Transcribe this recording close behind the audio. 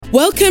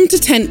Welcome to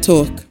Tent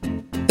Talk,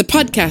 the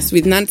podcast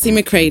with Nancy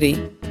McCready,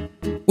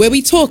 where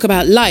we talk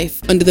about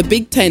life under the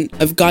big tent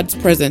of God's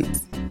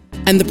presence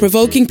and the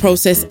provoking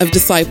process of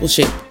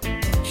discipleship.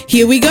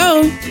 Here we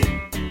go.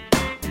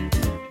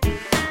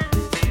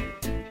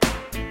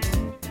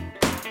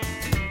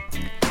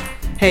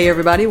 Hey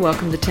everybody,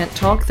 welcome to Tent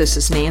Talk. This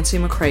is Nancy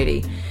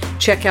McCready.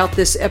 Check out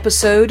this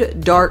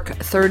episode, Dark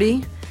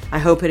 30. I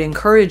hope it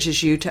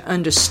encourages you to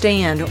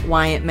understand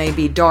why it may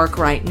be dark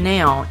right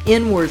now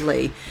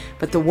inwardly,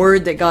 but the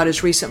word that God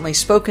has recently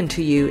spoken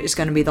to you is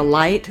going to be the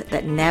light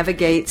that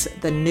navigates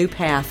the new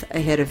path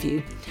ahead of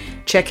you.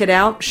 Check it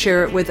out,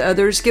 share it with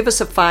others, give us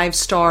a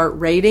 5-star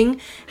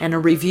rating and a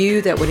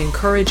review that would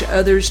encourage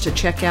others to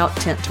check out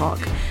Tent Talk.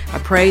 I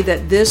pray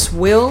that this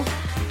will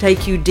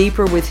take you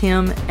deeper with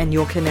Him and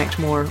you'll connect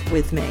more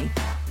with me.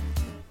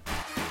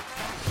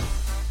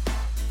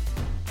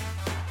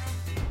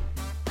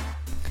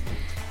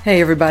 Hey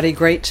everybody,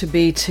 great to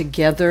be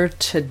together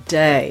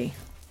today.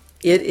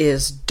 It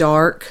is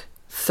dark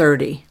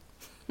 30.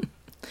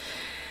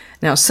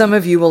 Now some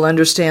of you will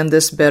understand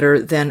this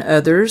better than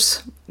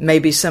others.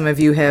 Maybe some of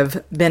you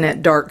have been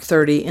at dark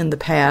 30 in the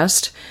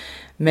past.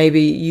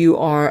 Maybe you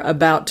are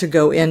about to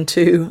go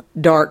into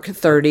dark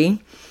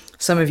 30.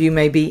 Some of you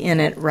may be in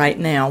it right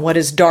now. What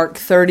is dark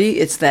 30?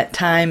 It's that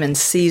time and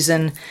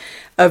season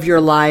of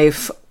your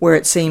life where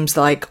it seems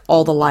like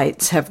all the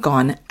lights have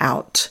gone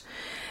out.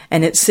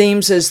 And it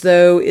seems as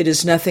though it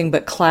is nothing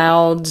but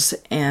clouds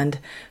and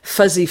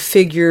fuzzy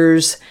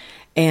figures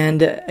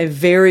and a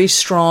very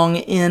strong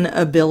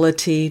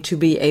inability to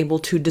be able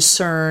to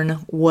discern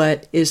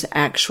what is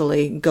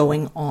actually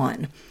going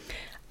on.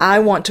 I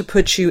want to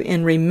put you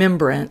in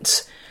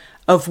remembrance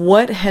of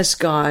what has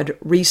God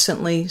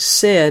recently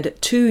said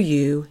to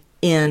you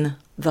in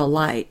the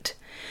light.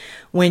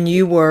 When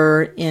you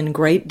were in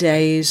great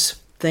days,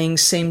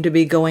 things seemed to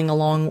be going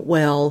along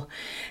well,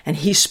 and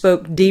He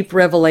spoke deep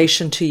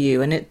revelation to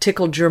you, and it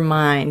tickled your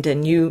mind,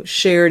 and you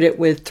shared it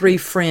with 3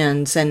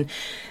 friends, and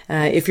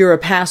if you're a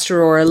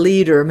pastor or a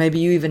leader, maybe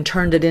you even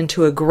turned it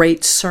into a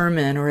great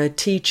sermon or a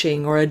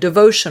teaching or a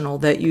devotional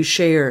that you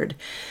shared.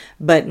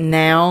 But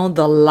now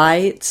the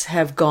lights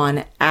have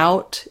gone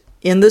out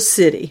in the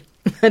city.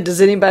 Does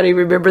anybody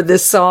remember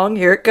this song?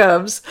 Here it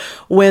comes.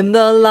 When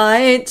the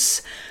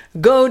lights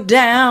go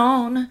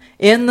down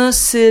in the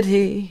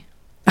city.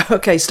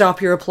 Okay,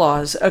 stop your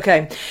applause.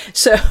 Okay,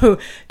 so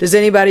does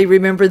anybody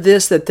remember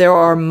this? That there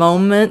are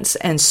moments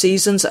and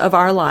seasons of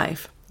our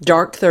life,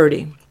 dark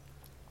 30,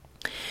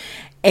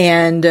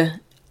 and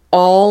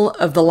all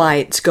of the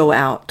lights go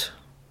out,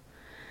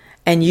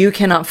 and you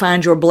cannot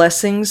find your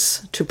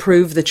blessings to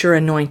prove that you're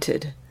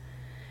anointed.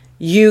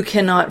 You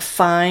cannot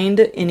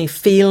find any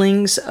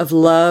feelings of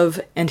love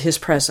and His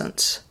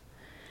presence.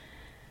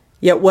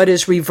 Yet what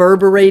is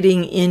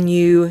reverberating in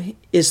you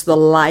is the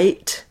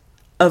light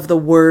of the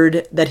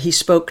word that He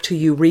spoke to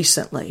you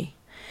recently.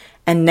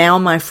 And now,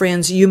 my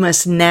friends, you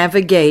must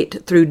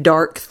navigate through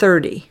dark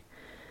 30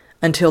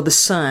 until the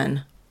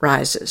sun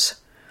rises.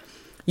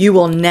 You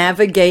will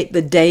navigate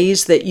the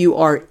days that you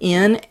are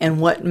in and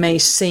what may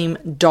seem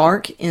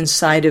dark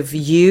inside of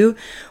you,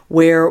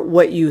 where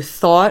what you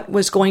thought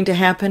was going to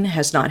happen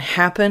has not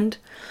happened,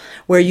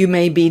 where you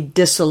may be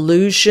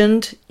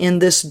disillusioned in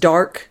this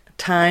dark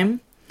time.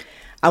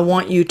 I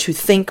want you to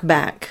think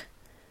back,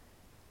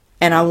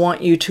 and I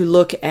want you to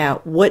look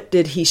at, what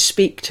did He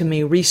speak to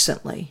me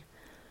recently?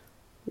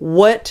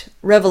 What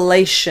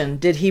revelation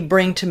did He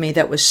bring to me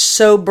that was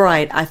so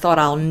bright, I thought,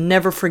 I'll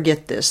never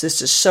forget this.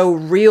 This is so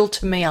real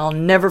to me, I'll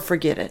never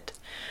forget it.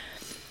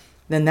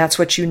 Then that's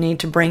what you need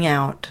to bring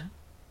out.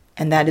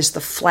 And that is the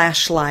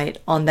flashlight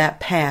on that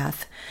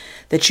path,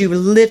 that you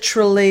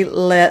literally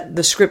let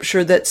the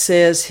scripture that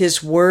says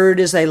His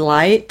word is a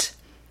light,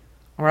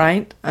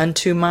 right,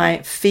 unto my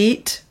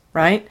feet,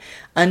 right,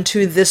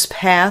 unto this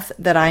path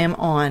that I am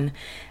on.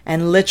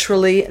 And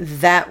literally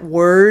that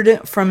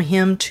word from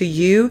Him to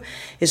you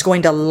is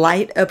going to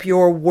light up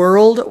your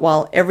world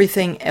while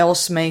everything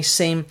else may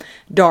seem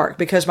dark.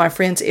 Because, my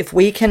friends, if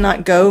we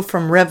cannot go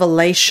from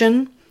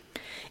revelation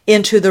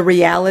into the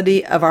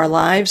reality of our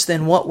lives,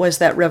 then what was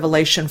that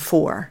revelation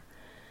for?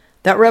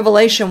 That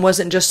revelation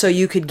wasn't just so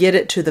you could get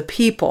it to the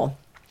people.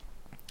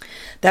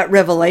 That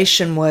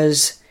revelation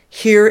was,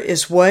 here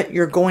is what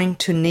you're going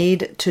to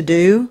need to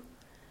do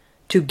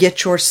to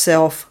get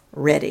yourself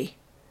ready.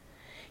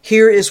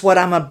 Here is what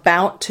I'm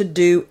about to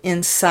do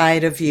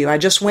inside of you. I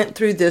just went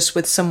through this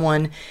with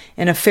someone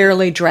in a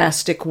fairly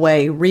drastic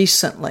way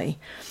recently.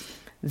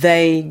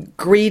 They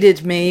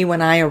greeted me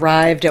when I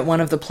arrived at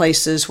one of the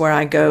places where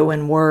I go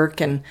and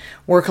work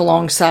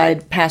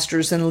alongside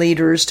pastors and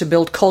leaders to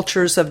build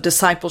cultures of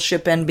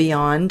discipleship and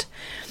beyond.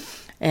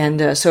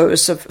 And so it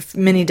was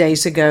many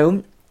days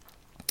ago.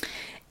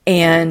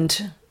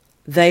 And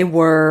they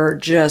were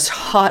just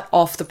hot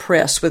off the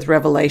press with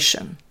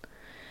revelation.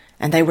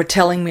 And they were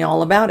telling me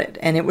all about it.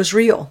 And it was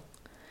real.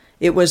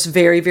 It was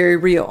very, very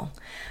real.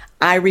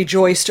 I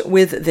rejoiced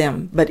with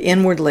them, but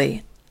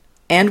inwardly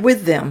and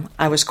with them,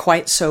 I was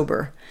quite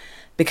sober,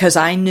 because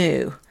I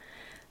knew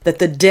that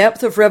the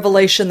depth of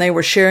revelation they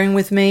were sharing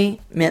with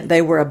me meant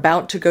they were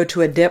about to go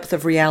to a depth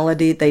of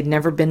reality they'd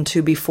never been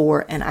to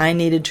before, and I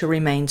needed to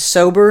remain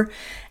sober,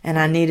 and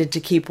I needed to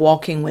keep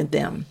walking with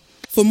them.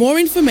 For more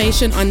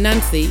information on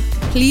Nancy,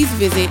 please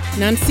visit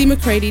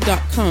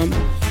nancymccready.com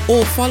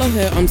or follow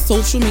her on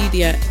social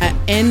media at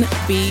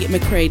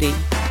NBMcCready.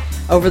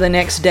 Over the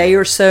next day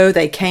or so,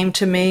 they came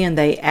to me and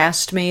they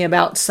asked me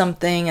about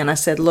something, and I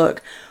said,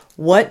 look,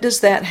 what does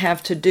that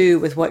have to do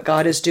with what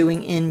God is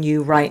doing in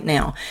you right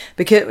now?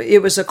 Because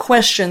it was a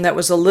question that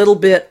was a little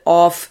bit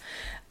off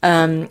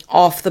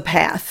the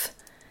path.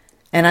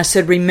 And I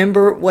said,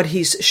 remember what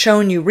he's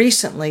shown you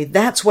recently.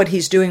 That's what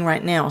he's doing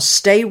right now.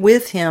 Stay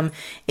with him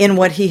in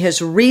what he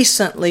has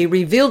recently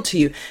revealed to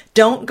you.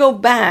 Don't go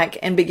back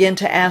and begin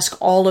to ask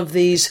all of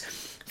these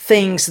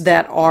things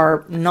that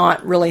are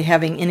not really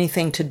having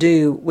anything to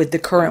do with the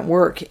current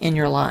work in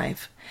your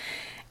life.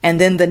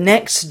 And then the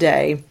next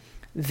day,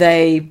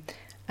 they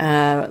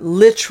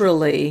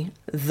literally,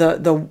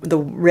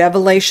 the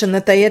revelation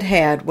that they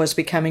had was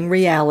becoming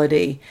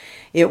reality.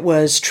 It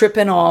was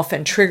tripping off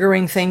and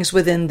triggering things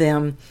within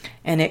them,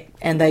 and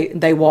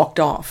they walked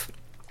off.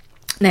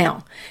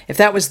 Now, if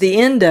that was the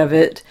end of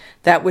it,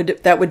 that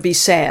would be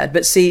sad.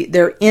 But see,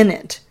 they're in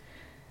it.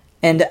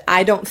 And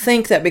I don't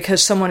think that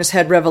because someone has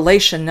had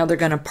revelation, now they're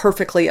going to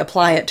perfectly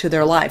apply it to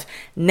their life.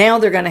 Now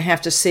they're going to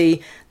have to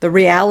see the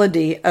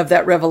reality of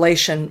that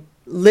revelation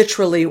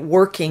literally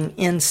working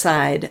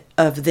inside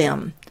of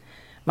them.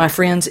 My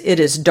friends, it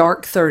is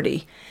dark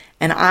 30,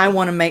 and I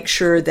want to make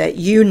sure that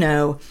you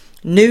know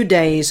new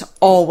days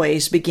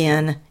always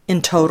begin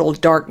in total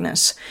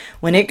darkness.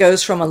 When it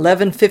goes from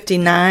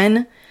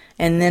 11:59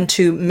 and then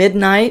to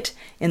midnight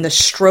in the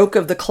stroke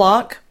of the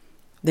clock,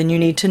 then you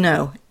need to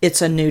know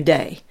it's a new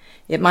day.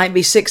 It might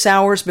be 6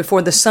 hours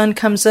before the sun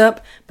comes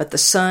up, but the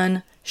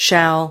sun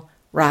shall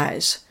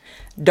rise.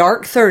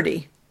 Dark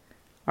 30,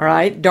 all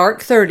right,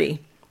 dark 30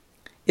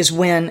 is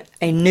when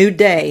a new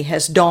day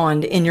has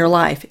dawned in your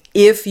life,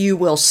 if you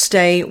will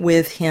stay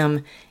with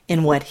him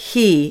in what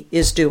he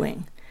is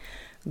doing.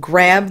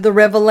 Grab the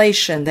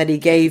revelation that he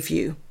gave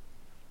you.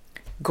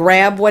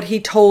 Grab what he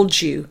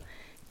told you.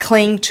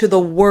 Cling to the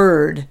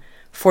word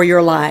for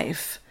your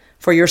life,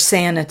 for your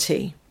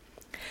sanity.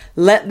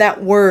 Let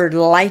that word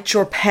light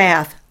your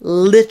path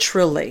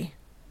literally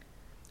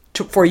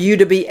for you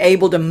to be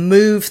able to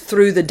move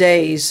through the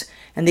days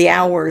and the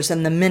hours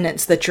and the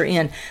minutes that you're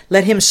in.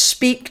 Let him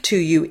speak to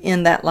you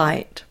in that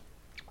light.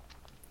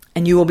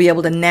 And you will be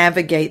able to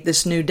navigate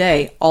this new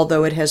day,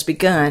 although it has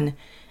begun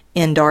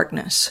in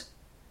darkness.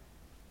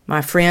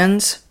 My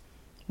friends,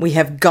 we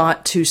have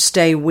got to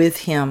stay with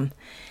him.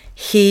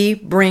 He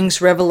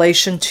brings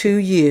revelation to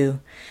you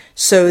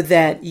so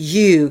that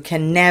you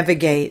can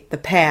navigate the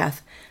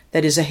path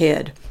that is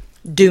ahead.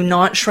 Do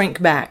not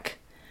shrink back.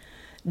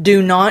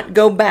 Do not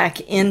go back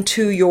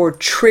into your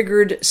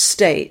triggered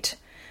state,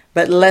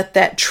 but let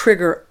that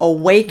trigger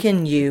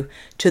awaken you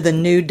to the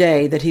new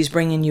day that he's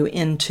bringing you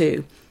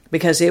into,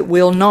 because it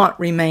will not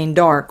remain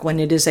dark when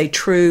it is a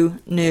true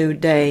new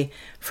day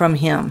from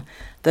him.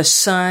 The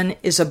sun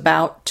is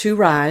about to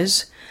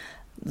rise.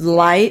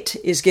 Light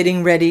is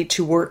getting ready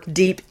to work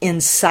deep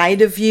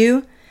inside of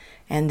you,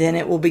 and then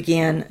it will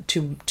begin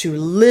to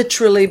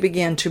literally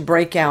begin to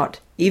break out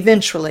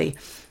eventually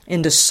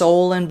into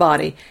soul and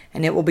body,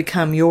 and it will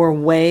become your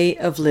way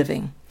of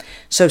living.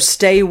 So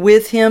stay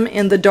with him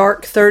in the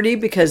dark 30,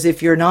 because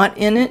if you're not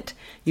in it,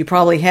 you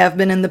probably have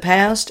been in the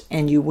past,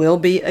 and you will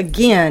be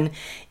again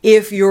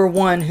if you're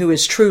one who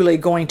is truly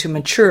going to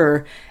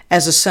mature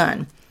as a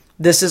son.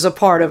 This is a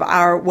part of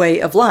our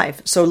way of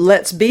life. So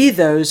let's be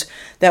those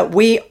that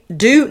we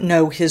do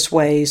know his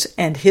ways,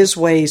 and his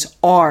ways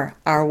are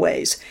our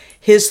ways.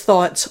 His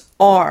thoughts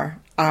are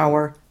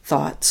our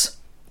thoughts.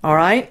 All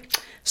right?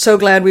 So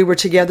glad we were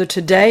together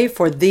today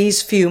for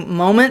these few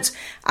moments.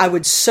 I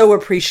would so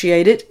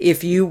appreciate it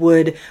if you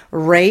would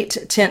rate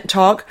Tent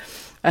Talk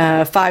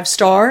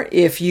 5-star,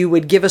 if you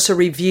would give us a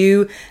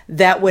review.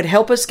 That would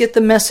help us get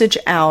the message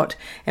out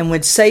and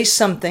would say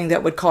something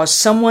that would cause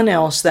someone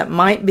else that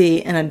might be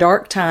in a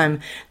dark time,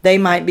 they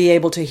might be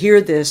able to hear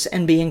this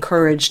and be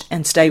encouraged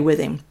and stay with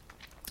him.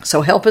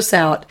 So help us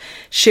out.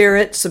 Share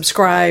it,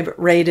 subscribe,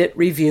 rate it,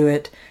 review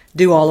it.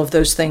 Do all of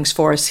those things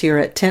for us here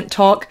at Tent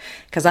Talk,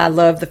 because I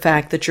love the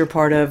fact that you're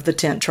part of the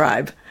Tent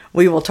Tribe.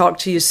 We will talk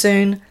to you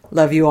soon.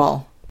 Love you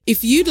all.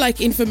 If you'd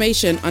like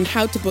information on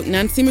how to book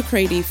Nancy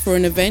McCready for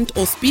an event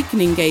or speaking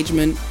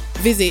engagement,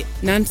 visit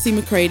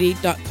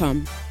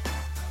nancymccready.com.